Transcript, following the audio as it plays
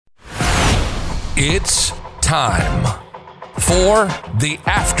It's time for the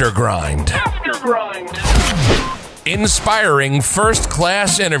Aftergrind. Inspiring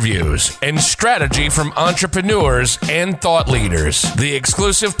first-class interviews and strategy from entrepreneurs and thought leaders. The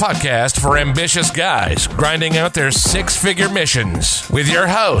exclusive podcast for ambitious guys grinding out their six-figure missions. With your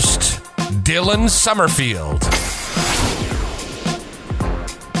host, Dylan Summerfield.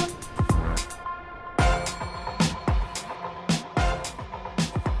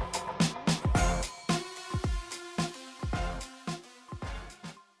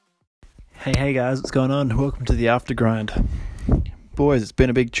 Hey guys, what's going on? Welcome to the Aftergrind. Boys, it's been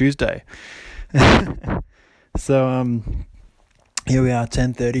a big Tuesday. So here we are,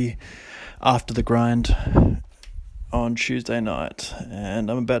 10:30 after the grind on Tuesday night,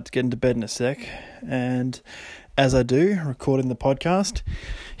 and I'm about to get into bed in a sec, and as I do, recording the podcast,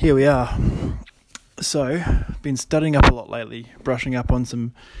 here we are. So, been studying up a lot lately, brushing up on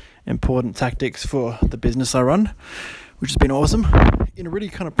some important tactics for the business I run, which has been awesome, in a really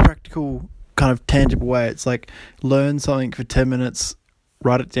kind of practical, kind of tangible way. It's like, learn something for 10 minutes,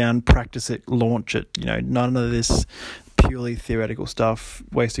 write it down, practice it, launch it, none of this purely theoretical stuff,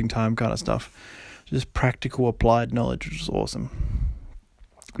 wasting time kind of stuff, just practical applied knowledge, which is awesome.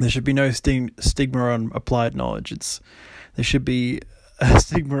 There should be no stigma on applied knowledge. There should be a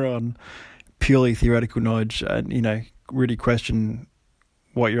stigma on purely theoretical knowledge, and really question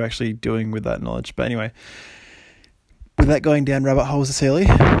what you're actually doing with that knowledge. But anyway, without going down rabbit holes this early,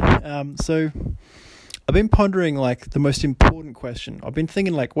 so I've been pondering the most important question. I've been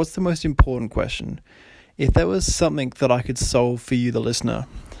thinking what's the most important question? If there was something that I could solve for you, the listener,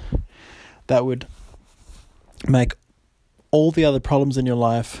 that would make all the other problems in your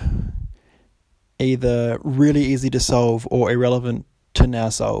life either really easy to solve or irrelevant to now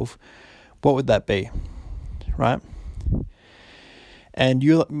solve, what would that be? Right? And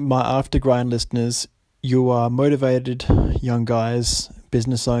you, my Aftergrind listeners, you are motivated young guys,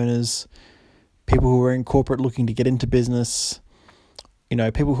 business owners, people who are in corporate looking to get into business,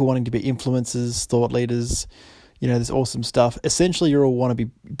 people who are wanting to be influencers, thought leaders, this awesome stuff. Essentially, you all want to be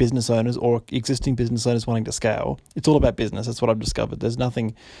business owners or existing business owners wanting to scale. It's all about business. That's what I've discovered. There's none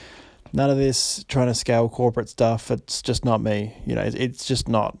of this trying to scale corporate stuff. It's just not me. It's just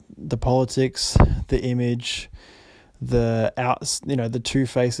not. The politics, the image, the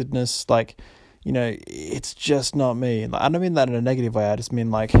two-facedness, it's just not me. I don't mean that in a negative way. I just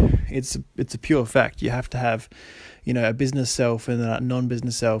mean it's a pure fact. You have to have, a business self and a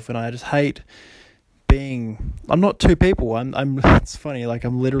non-business self. And I just hate I'm not two people. It's funny.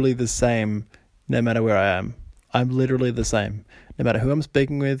 I'm literally the same no matter where I am. I'm literally the same. No matter who I'm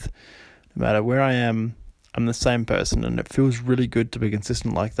speaking with, no matter where I am, I'm the same person. And it feels really good to be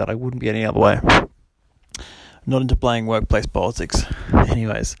consistent like that. I wouldn't be any other way. Not into playing workplace politics.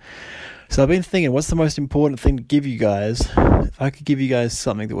 Anyways. So I've been thinking, what's the most important thing to give you guys? If I could give you guys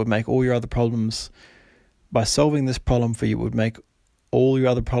something that would make all your other problems, by solving this problem for you, would make all your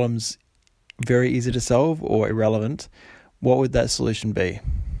other problems very easy to solve or irrelevant, what would that solution be?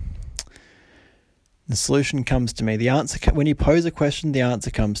 The solution comes to me. The answer, when you pose a question, the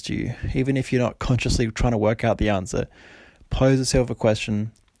answer comes to you. Even if you're not consciously trying to work out the answer, pose yourself a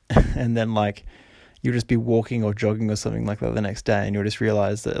question, and then you'll just be walking or jogging or something like that the next day, and you'll just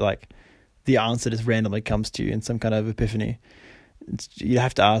realize that the answer just randomly comes to you in some kind of epiphany. You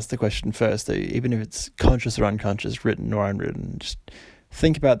have to ask the question first, though, even if it's conscious or unconscious, written or unwritten. Just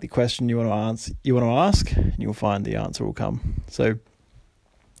think about the question you want to ask, and you'll find the answer will come. So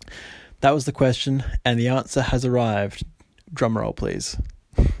that was the question, and the answer has arrived. Drum roll, please.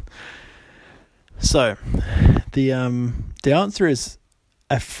 So the answer is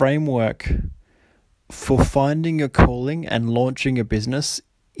a framework for finding your calling and launching a business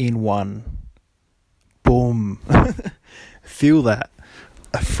in one. Boom. Feel that.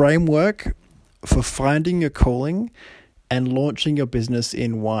 A framework for finding your calling and launching your business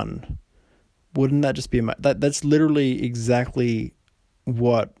in one. Wouldn't that just be that's literally exactly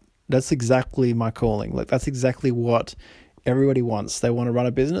that's exactly my calling. That's exactly what everybody wants. They want to run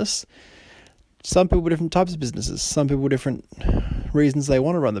a business. Some people have different types of businesses. Some people have different reasons they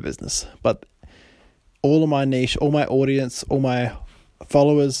want to run the business. But all of my niche, all my audience, all my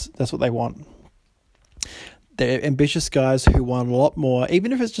followers, that's what they want. They're ambitious guys who want a lot more,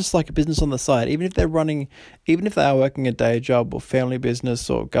 even if it's just a business on the side, even if they are working a day job or family business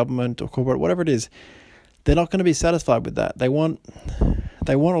or government or corporate, whatever it is, they're not going to be satisfied with that. They want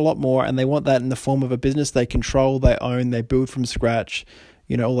a lot more, and they want that in the form of a business they control, they own, they build from scratch,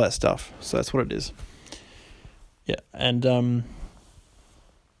 all that stuff. So that's what it is. Yeah. And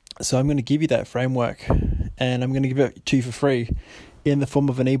so I'm going to give you that framework, and I'm going to give it to you for free. in the form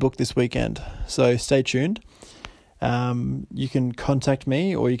of an ebook this weekend. So stay tuned. You can contact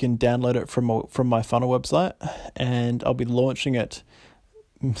me, or you can download it from my funnel website, and I'll be launching it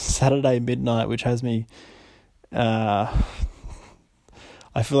Saturday midnight, which has me.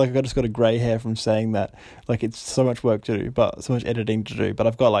 I feel like I just got a grey hair from saying that. Like, it's so much work to do, but so much editing to do. But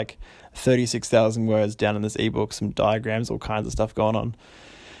I've got like 36,000 words down in this ebook, some diagrams, all kinds of stuff going on.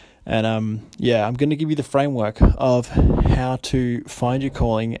 And I'm going to give you the framework of how to find your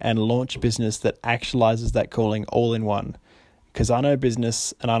calling and launch a business that actualizes that calling all in one. Because I know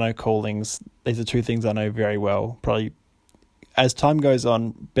business and I know callings. These are two things I know very well. Probably, as time goes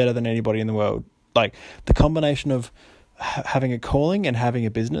on, better than anybody in the world. Like, the combination of having a calling and having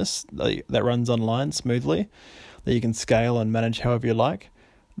a business that runs online smoothly, that you can scale and manage however you like.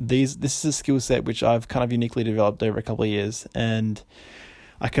 This is a skill set which I've kind of uniquely developed over a couple of years, and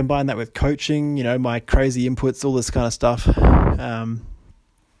I combine that with coaching, my crazy inputs, all this kind of stuff,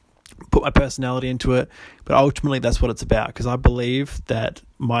 put my personality into it, but ultimately that's what it's about, because I believe that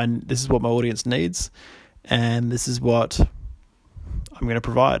this is what my audience needs, and this is what I'm going to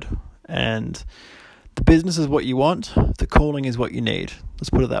provide. And the business is what you want, the calling is what you need. Let's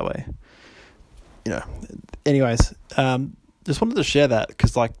put it that way. Anyways, just wanted to share that,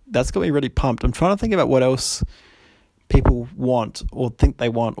 because that's got me really pumped. I'm trying to think about what else people want or think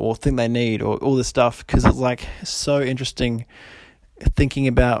they need, or all this stuff, because it's so interesting thinking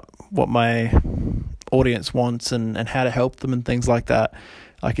about what my audience wants and how to help them and things like that.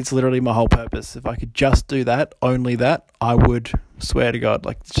 It's literally my whole purpose. If I could just do that, only that, I would swear to God,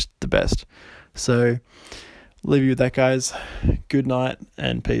 it's just the best. So, leave you with that, guys. Good night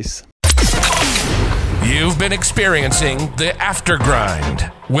and peace. You've been experiencing the After Grind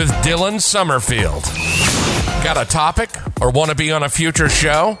with Dylan Summerfield. Got a topic or want to be on a future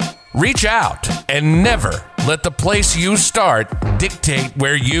show? Reach out, and never let the place you start dictate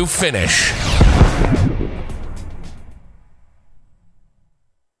where you finish.